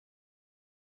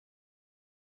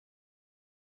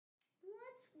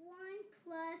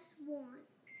plus 1.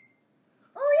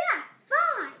 Oh yeah,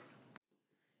 5.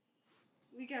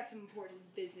 We got some important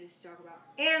business to talk about.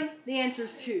 And the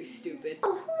answer's 2, stupid.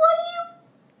 Oh, who are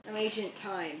you? I'm Agent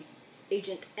Time.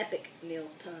 Agent Epic Meal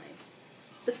Time.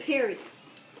 The parody.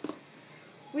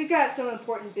 We've got some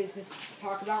important business to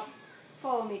talk about.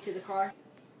 Follow me to the car.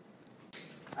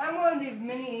 I'm one of the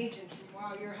many agents, and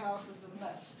wow, your house is a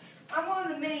mess. I'm one of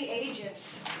the many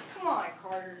agents. Come on,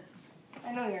 Carter.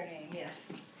 I know your name,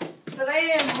 yes. But I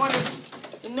am one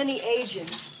of the many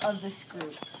agents of this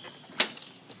group.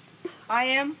 I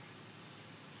am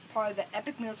part of the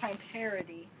Epic Meal Time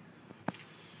Parody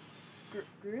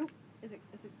group. Is it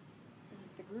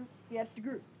the group? Yeah, it's the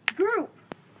group. Group!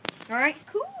 Alright?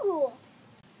 Cool.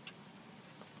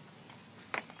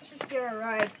 Let's just get a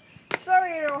ride.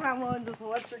 Sorry I don't have one of those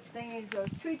electric thingies, those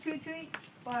tweet,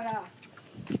 but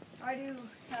I do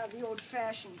have the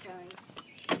old-fashioned kind.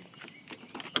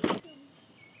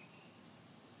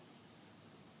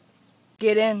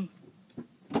 Get in.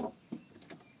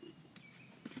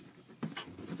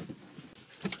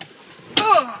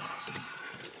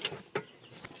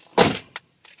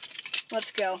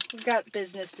 Let's go. We've got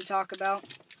business to talk about.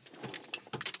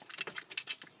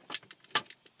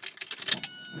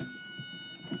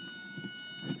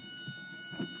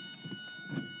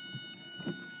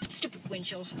 Stupid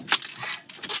windshields.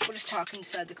 We'll just talk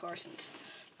inside the car since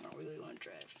I don't really want to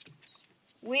drive.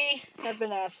 We have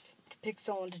been asked to pick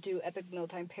someone to do Epic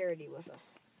Mealtime Parody with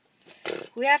us.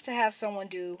 We have to have someone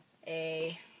do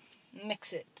a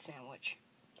mix-it sandwich.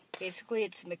 Basically,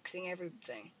 it's mixing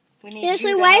everything. We need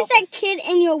Seriously, why is that kid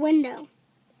in your window?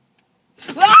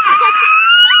 I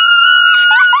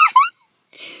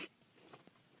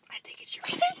think it's your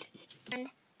kid.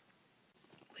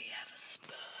 We have a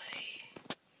spy.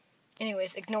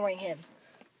 Anyways, ignoring him.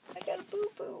 I got a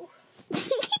boo-boo.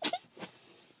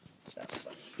 Sounds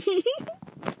fun.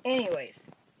 Anyways.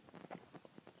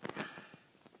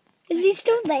 Is he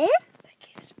still there? That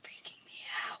kid is freaking me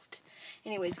out.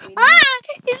 Anyways. He's doing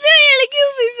a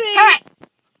goofy face. Hey!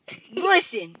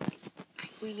 Listen.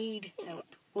 We need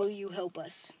help. Will you help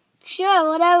us? Sure,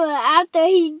 whatever. After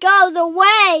he goes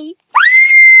away.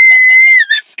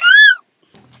 Let's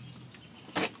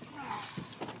go!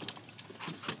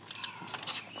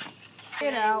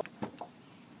 Get out.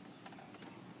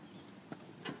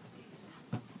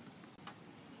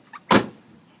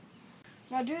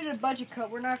 Now, due to the budget cut,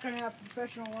 we're not going to have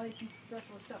professional lighting,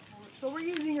 professional stuff for it. So we're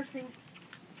using your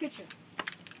kitchen.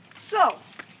 So,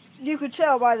 you could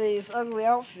tell by these ugly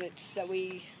outfits that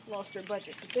we lost our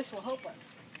budget. But this will help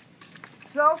us.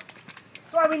 So,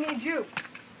 that's why we need you.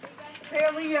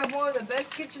 Apparently, you have one of the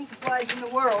best kitchen supplies in the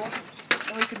world,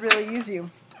 and we could really use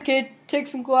you. Kid, take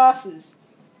some glasses.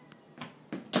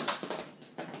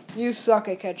 You suck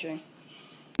at catching.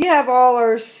 We have all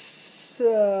our sauces.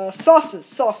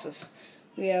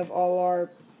 We have all our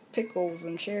pickles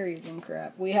and cherries and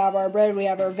crap. We have our bread, we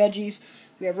have our veggies,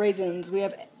 we have raisins, we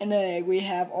have an egg, we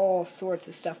have all sorts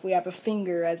of stuff. We have a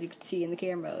finger, as you can see in the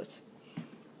cameras.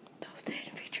 Those the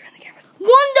hidden feature in the cameras.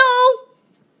 Wonder,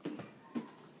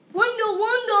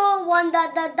 one da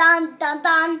da dun dun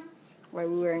dun. Why are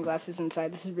we wearing glasses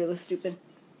inside? This is really stupid.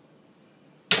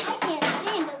 I can't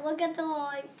stand it. Look at the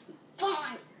light.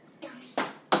 Fine.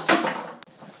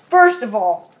 First of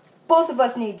all, both of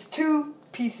us needs 2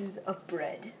 pieces of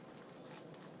bread.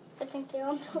 I think they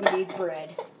all know We need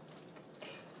bread.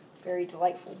 Very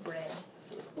delightful bread.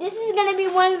 This is going to be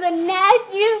one of the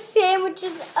nastiest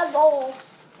sandwiches of all.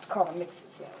 It's called a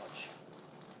mix-it sandwich.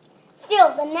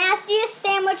 Still, the nastiest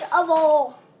sandwich of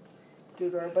all. Due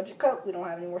to our budget cut, we don't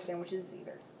have any more sandwiches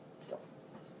either. So,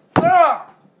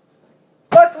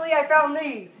 luckily I found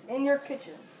these in your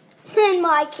kitchen. In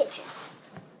my kitchen.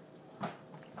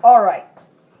 Alright,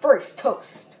 first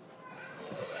toast.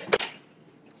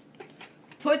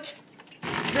 Put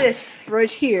this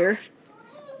right here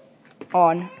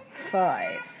on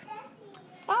 5.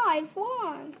 5,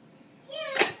 1.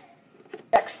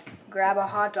 Next, grab a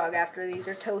hot dog after these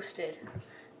are toasted.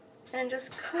 And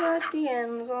just cut the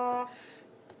ends off.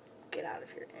 Get out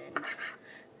of your ends.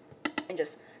 And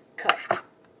just cut.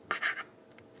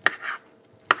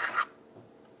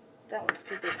 That one's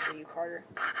too big for you, Carter.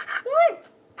 What?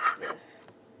 Yes.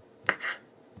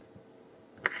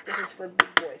 This is for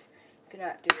big boys. You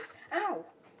cannot do this. Ow!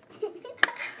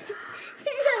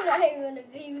 You're not even a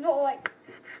big boy.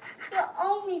 You're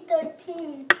only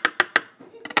 13.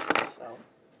 So,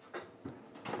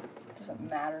 it doesn't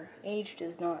matter. Age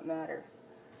does not matter.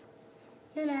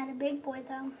 You're not a big boy,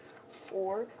 though.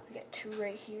 4. We got 2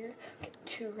 right here. We got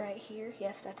 2 right here.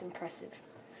 Yes, that's impressive.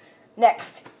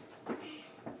 Next,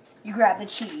 you grab the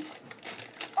cheese.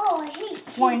 Oh, Oh, I hate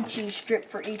cheese. One cheese strip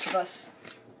for each of us.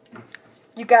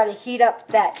 You gotta heat up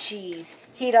that cheese.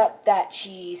 Heat up that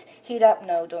cheese. Heat up.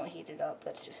 No, don't heat it up.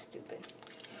 That's just stupid.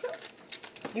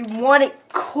 You want it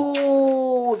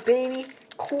cold, baby.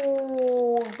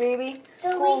 Cold, baby.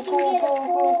 So Cold, we can get it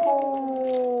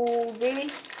cold, baby.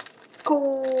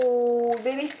 Cold,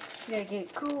 baby. You gotta get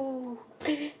it cold,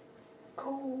 baby.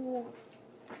 Cold.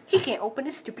 He can't open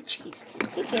his stupid cheese.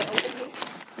 He can't open his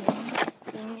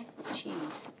stinking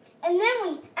cheese. And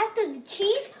then after the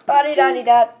cheese, after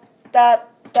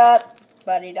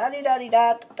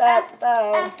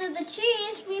the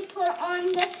cheese, we put on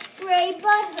the spray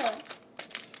butter.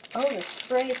 Oh, the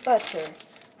spray butter.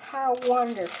 How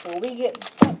wonderful. We get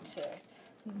butter.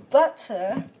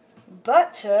 Butter.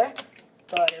 Butter.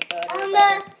 Butter, butter, On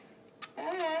butter. the...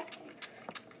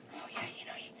 Oh,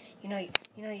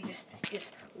 yeah, you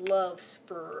just love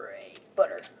spray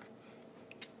butter.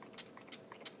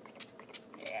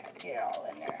 Yeah, get it all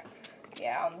in there.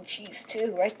 Yeah, on the cheese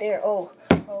too, right there. Oh.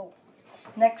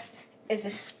 Next is a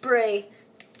spray.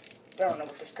 I don't know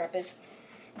what this crap is.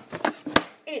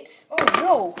 It's, oh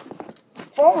no,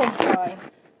 falling time.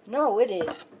 No, it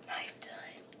is knife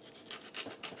time.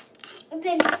 And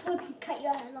then you slip and cut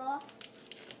your head off.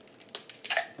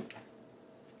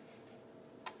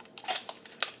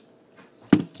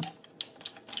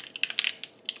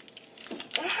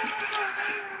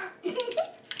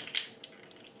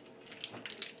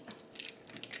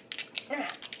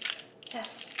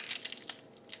 Yes.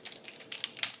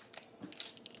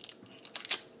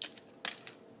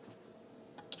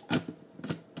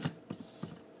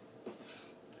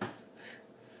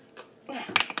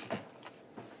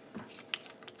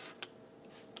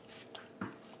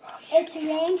 It's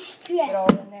range Get all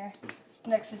dressing. in there.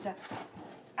 Next is the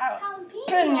Jalapenos.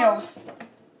 jalapenos.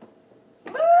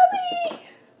 Mommy!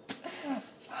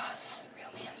 Oh, this is a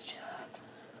real man's job.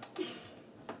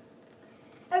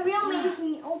 A real man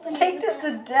can open it. Take with this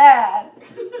a- to Dad.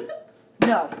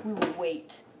 No, we will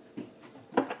wait.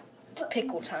 It's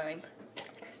pickle time.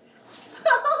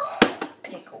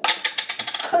 Pickles.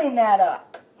 Clean that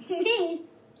up. Me.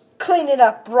 Clean it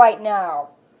up right now.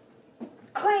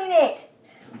 Clean it.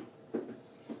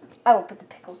 I will put the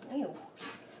pickles in you.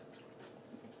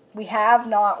 We have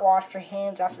not washed our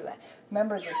hands after that.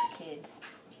 Remember this, kids.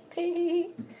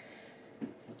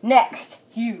 Next,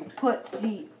 you put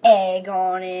the egg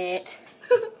on it.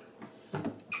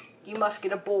 You must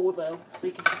get a bowl, though, so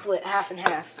you can split half and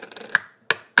half.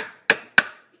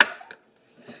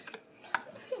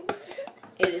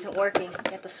 It isn't working.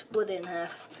 You have to split it in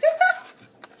half.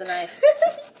 With a knife.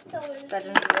 That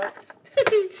doesn't work.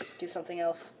 Do something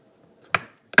else.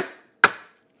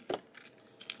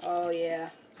 Oh, yeah.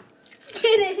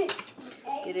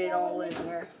 Get it all in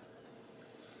there.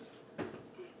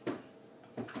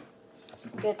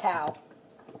 Get a towel.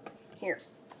 Here.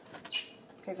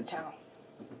 Here's a towel.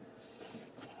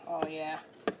 Oh, yeah.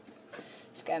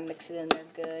 Just gotta mix it in there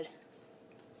good.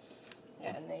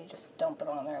 Yeah, and then you just dump it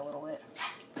on there a little bit.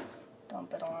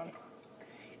 Dump it on.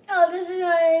 Oh, this is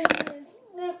what it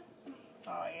is.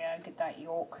 Oh, yeah, get that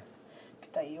yolk.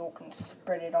 Get that yolk and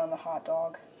spread it on the hot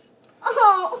dog.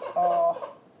 Oh.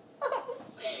 Oh.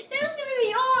 That's gonna be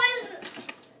yours.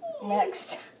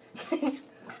 Next.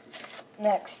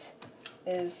 Next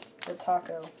is the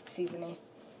taco seasoning.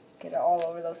 Get it all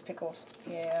over those pickles.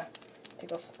 Yeah.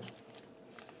 Pickles.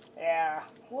 Yeah.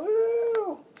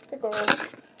 Woo! Pickles.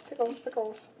 Pickles,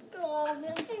 pickles. Oh,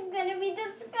 this is gonna be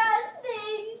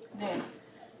disgusting. Then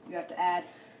you have to add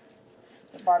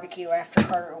the barbecue after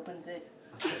Carter opens it.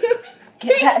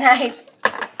 Get that knife.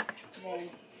 Then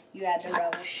you add the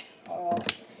relish. Oh,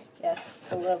 yes,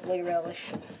 the lovely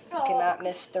relish. You cannot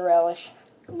miss the relish.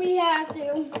 We have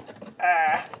to.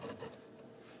 Ah.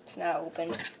 It's not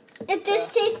opened. If this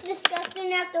tastes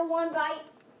disgusting after one bite,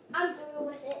 I'm through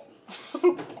with it.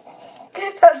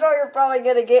 That's all you're probably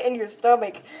going to get in your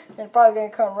stomach. And it's probably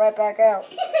going to come right back out.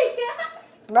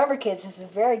 Remember, kids, this is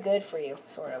very good for you,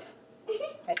 sort of.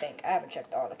 I think. I haven't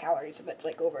checked all the calories, but it's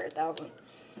like over 1,000.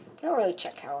 I don't really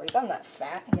check calories. I'm not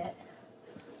fat yet.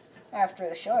 After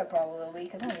the show, I probably will be,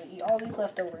 because I'm going to eat all these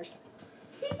leftovers.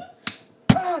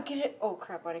 Oh, get it. Oh,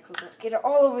 crap, why did I close that? Get it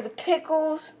all over the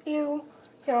pickles. Ew.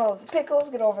 Get all over the pickles.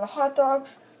 Get all over the hot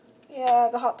dogs. Yeah,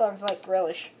 the hot dogs like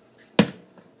relish.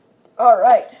 All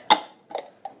right.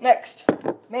 Next,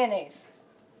 mayonnaise.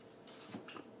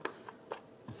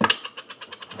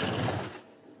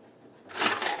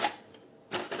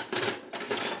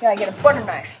 Gotta get a butter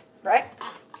knife, right?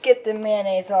 Get the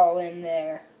mayonnaise all in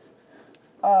there.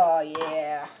 Oh,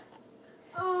 yeah.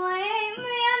 Oh, I hate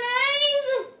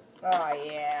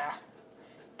mayonnaise. Oh, yeah.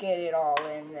 Get it all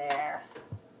in there.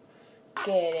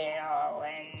 Get it all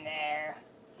in there.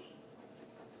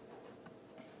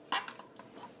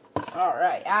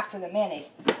 Alright, after the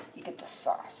mayonnaise, you get the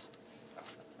sauce.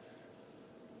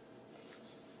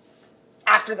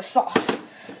 After the sauce.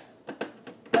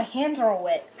 My hands are all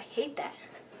wet. I hate that.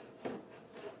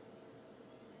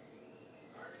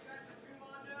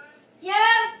 Yeah.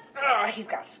 Oh, he's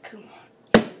got his kumon.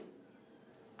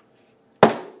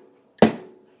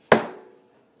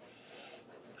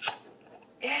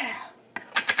 Yeah.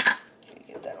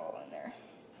 Get that all in there.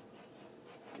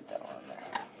 Get that all in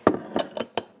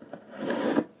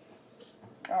there.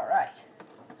 Alright.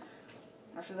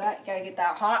 After that, you gotta get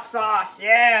that hot sauce.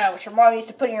 Yeah, which your mom used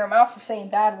to put in your mouth for saying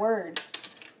bad words.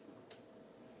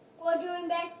 Or doing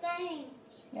bad things.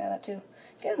 Yeah, that too.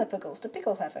 Get in the pickles. The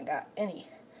pickles haven't got anything.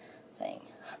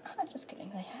 Just kidding.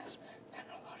 They have kind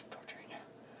of a lot of torture right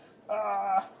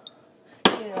now.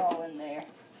 Get it all in there.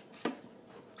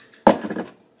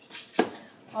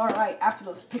 Alright, after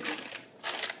those pickles,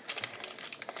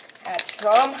 add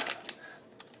some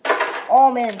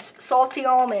almonds, salty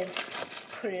almonds.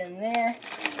 Put it in there,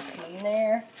 in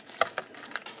there.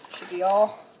 Should be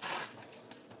all.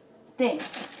 Dang.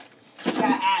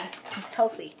 Gotta add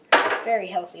healthy, very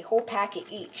healthy, whole packet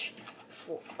each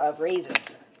of raisins.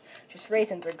 Just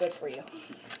raisins are good for you.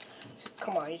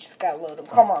 Come on, you just gotta load them.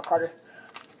 Come on, Carter.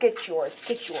 Get yours,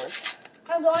 get yours.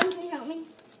 I'm going to help me.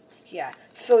 Yeah,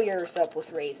 fill yours up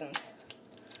with raisins.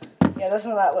 Yeah,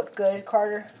 doesn't that look good,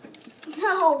 Carter?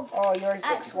 No. Oh, yours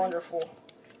looks wonderful.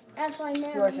 That's what I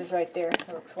know. Yours is right there. It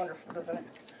looks wonderful, doesn't it?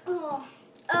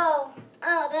 Oh,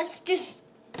 that's just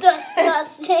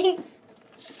disgusting.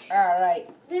 Alright.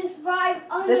 This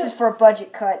vibe. This is for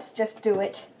budget cuts. Just do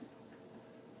it.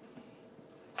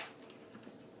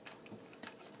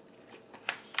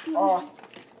 Oh,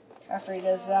 after he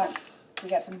does that, we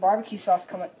got some barbecue sauce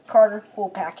coming. Carter, whole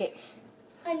packet.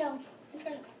 I know. I'm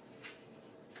trying to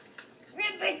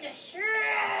rip it to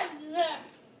shreds.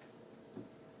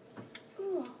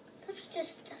 Ooh, that's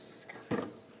just disgusting.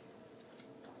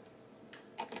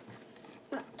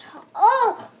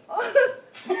 Oh!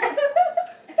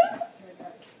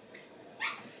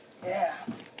 Yeah.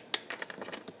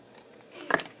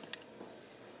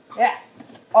 Yeah.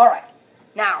 All right.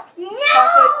 Now,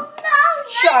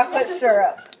 chocolate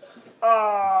syrup.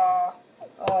 Oh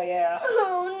yeah.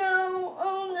 Oh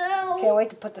no! Can't wait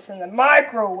to put this in the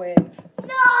microwave.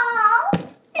 No!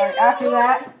 Alright, after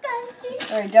that,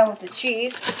 we're done with the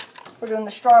cheese. We're doing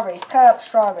the strawberries. Cut up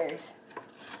strawberries.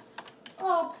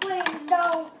 Oh, please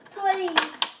don't. Please.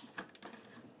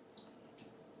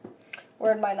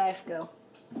 Where'd my knife go?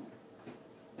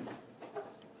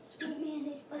 Sweet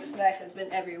mayonnaise, please. This knife has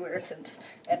been everywhere since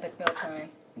Epic Meal Time.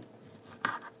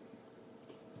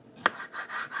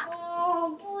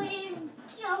 Oh, please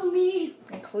kill me.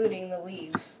 Including the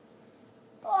leaves.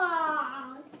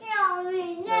 Oh, kill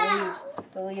me now.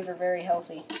 The leaves are very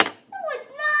healthy. No,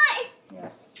 it's not.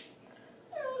 Yes.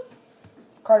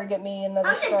 Carter, get me another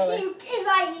I'm strawberry. gonna puke if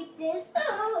I eat this.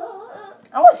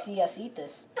 I want to see us eat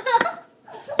this. I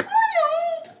don't really.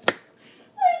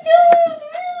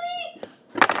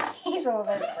 He's over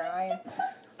there crying.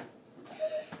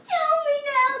 Kill me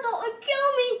now, don't kill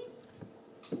me.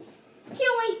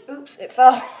 Kill me. Oops, it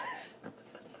fell.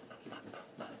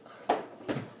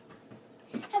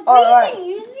 Have All we right. even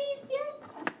used these yet?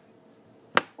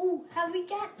 Ooh, have we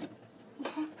got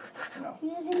No.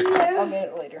 these in there? I'll get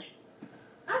it later.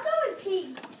 I'll go with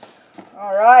pea.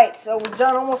 Alright, so we've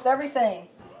done almost everything.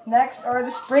 Next are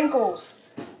the sprinkles.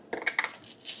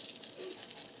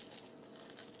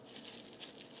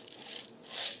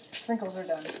 Sprinkles are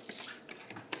done.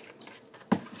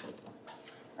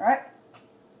 Alright.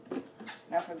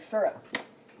 Now for the syrup.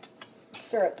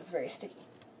 Syrup is very sticky.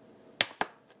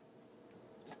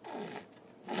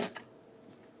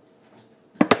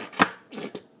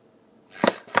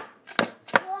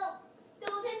 Well,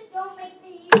 don't make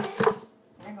me use it.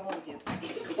 I'm going to.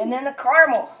 And then the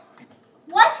caramel.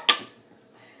 What?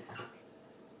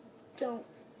 Don't.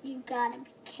 You gotta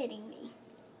be kidding me.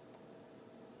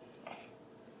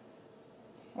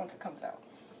 Once it comes out.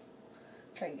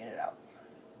 Try and get it out.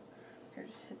 Here,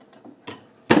 just hit the top.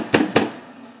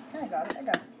 I got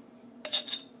it.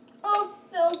 Oh,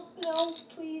 no,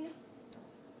 please.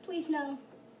 Please, no.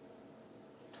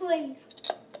 Please.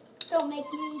 Don't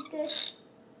make me eat this.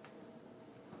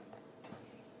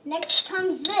 Next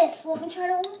comes this. Let me try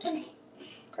to open it.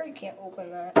 Okay, you can't open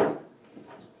that.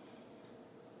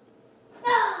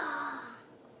 Ah!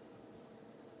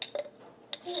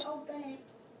 Can't open it.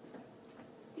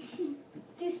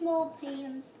 Too small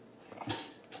pans.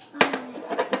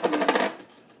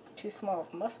 Too small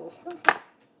of muscles. Huh?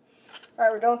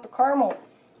 Alright, we're done with the caramel.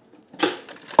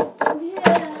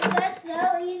 Yeah, that's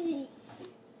so easy.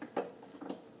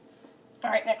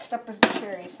 Alright, next up is the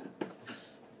cherries.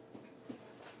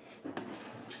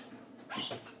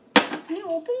 Can you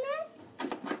open that?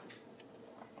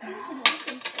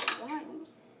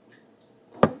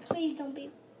 Oh, please don't be.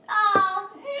 Oh,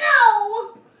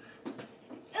 no!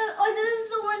 Are those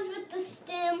the ones with the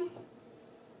stem?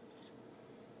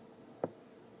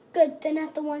 Good, they're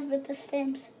not the ones with the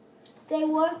stems. If they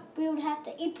were, we would have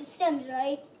to eat the stems,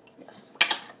 right? Yes.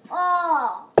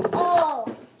 Oh.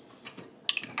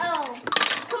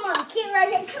 Come on, keep right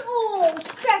here. Oh,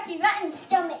 crack you right in the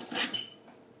stomach.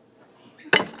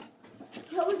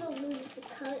 That was a loser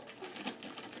cut.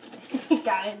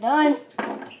 Got it done.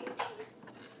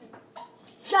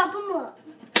 Chop them up.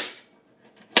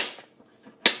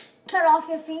 Cut off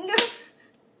your finger.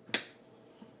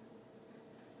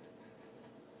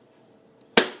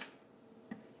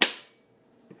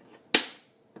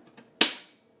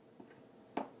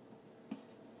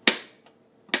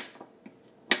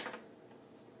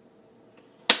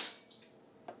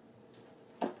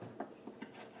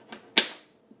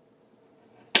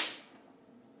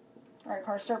 Alright,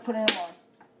 Carter, start putting them on.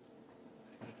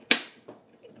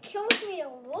 It kills me to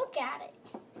look at it.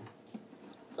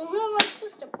 So how am I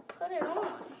supposed to put it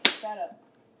on? That up.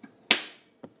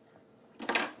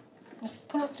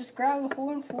 Just grab the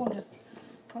whole full and just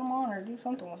put them on or do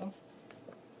something with them.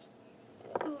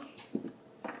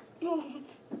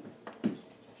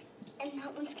 And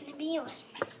that one's gonna be yours.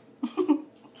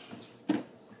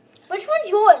 Which one's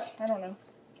yours? I don't know.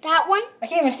 That one? I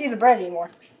can't even see the bread anymore.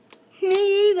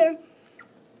 Me either.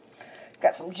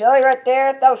 Got some jelly right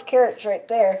there. That was carrots right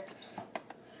there.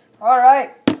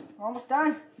 Alright, almost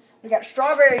done. We got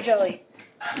strawberry jelly.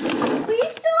 We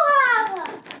still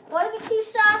have barbecue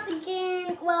sauce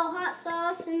again. Well, hot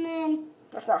sauce, and then.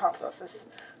 That's not hot sauce. That's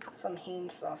some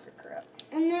heme sauce or crap.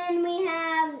 And then we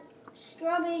have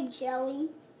strawberry jelly.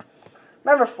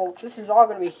 Remember, folks, this is all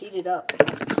going to be heated up.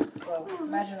 So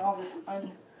imagine all this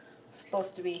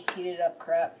supposed to be heated up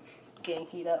crap getting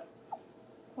heated up.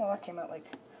 Well, that came out like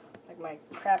my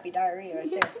crappy diarrhea right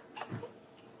there.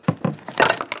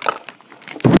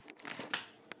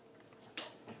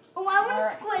 Oh, I want to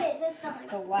squid it this time.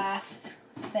 The last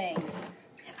thing.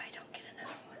 If I don't get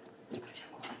another one, which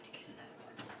I'm going to get another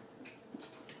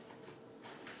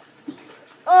one.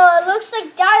 Oh, it looks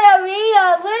like diarrhea,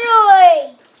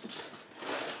 literally.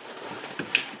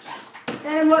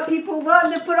 And what people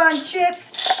love to put on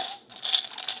chips.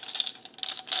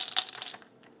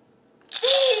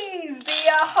 These, the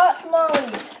hot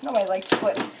tamales. Nobody likes to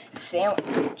put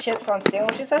chips on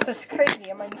sandwiches. That's just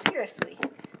crazy. I mean, seriously.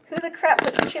 Who the crap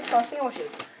puts chips on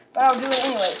sandwiches? But I'll do it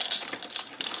anyways.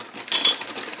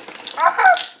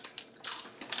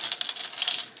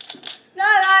 No,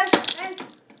 guys.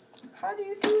 How do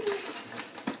you do this?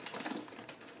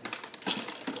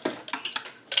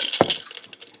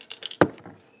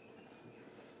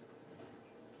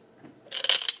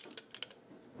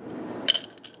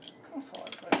 That's all I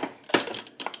put.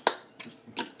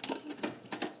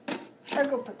 I'll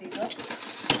go put these up.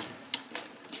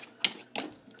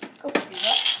 Go put these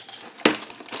up.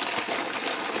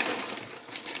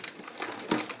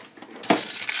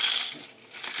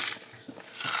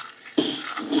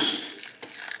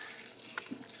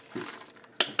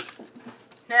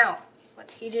 Now,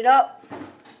 let's heat it up,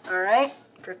 alright,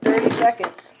 for 30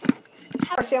 seconds.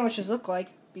 How do sandwiches look like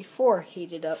before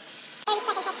heated up? 30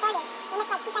 seconds, that's 40. You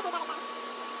missed like 2 seconds of it, though.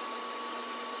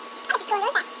 Oh, it's going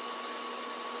really fast.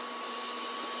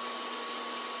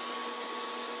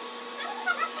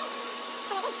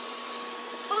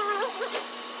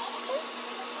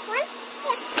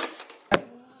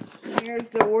 Here's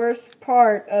the worst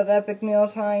part of Epic Meal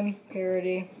Time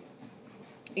Parody.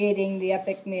 Eating the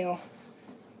epic meal.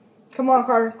 Come on,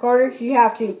 Carter. Carter, you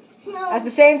have to. No. At the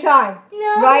same time.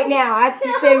 No. Right now, at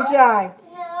the same time.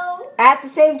 No. At the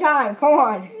same time. Come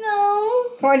on. No.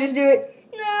 Come on, just do it.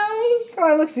 No. Come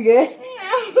on, it looks good.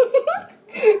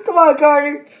 No. Come on,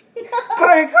 Carter. No.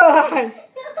 Carter, come on.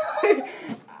 No.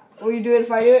 Will you do it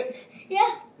if I do it?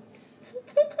 Yeah.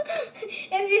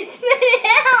 If you spit it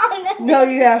out. No,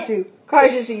 you have to. Carter,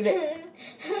 just eat it.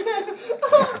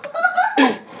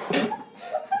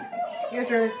 Your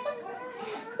turn.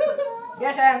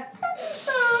 Yes, Anne.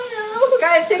 Oh no.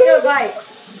 Guys, take a bite.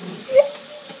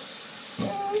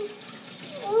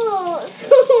 Oh, so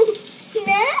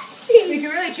nasty. You can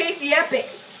really taste the epic.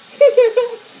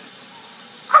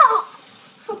 Oh.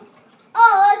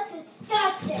 Oh, that's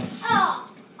disgusting. Oh.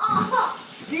 Oh.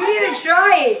 You didn't even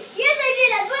try it. Yes, I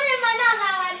did. I put it in my mouth.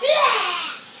 I went, bleh.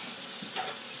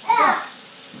 Ah.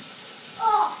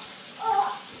 Oh. Oh.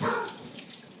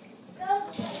 Oh.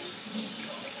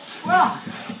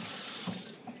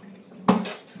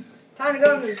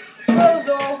 go to the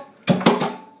disposal.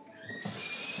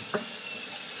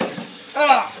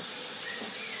 Ugh.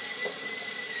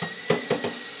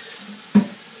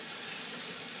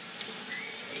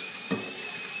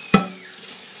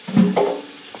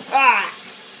 Ah!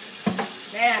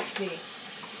 Nasty.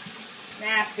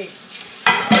 Nasty.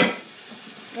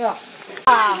 Ugh.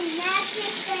 Ah.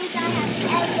 Nastiest things I have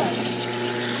ever.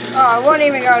 Oh, it won't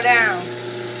even go down.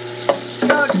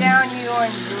 Go down, you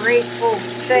ungrateful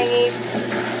thingies.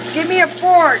 Give me a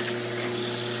fork.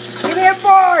 Give me a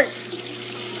fork.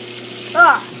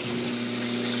 Ah.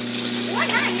 What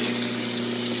knife?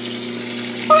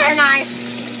 What a knife.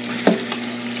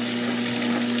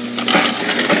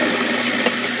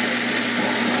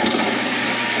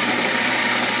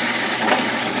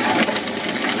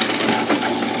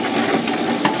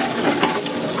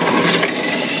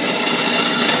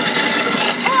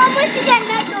 See that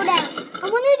nut go down. I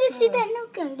wanted to see that nut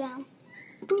go down.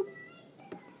 Boop.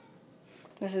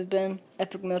 This has been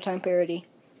Epic Meal Time Parody.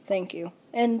 Thank you.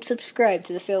 And subscribe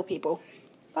to the Fail People.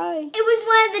 Bye. It was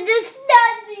one of the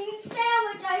disgusting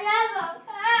sandwich I ever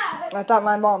had. I thought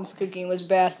my mom's cooking was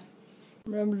bad.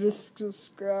 Remember to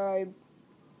subscribe.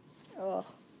 Ugh.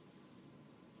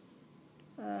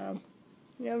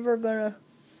 Never gonna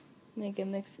make a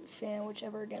mixed sandwich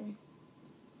ever again.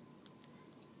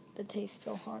 The taste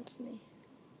still haunts me.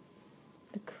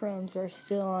 The crumbs are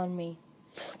still on me.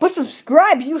 But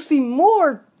subscribe, you'll see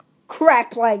more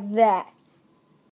crap like that.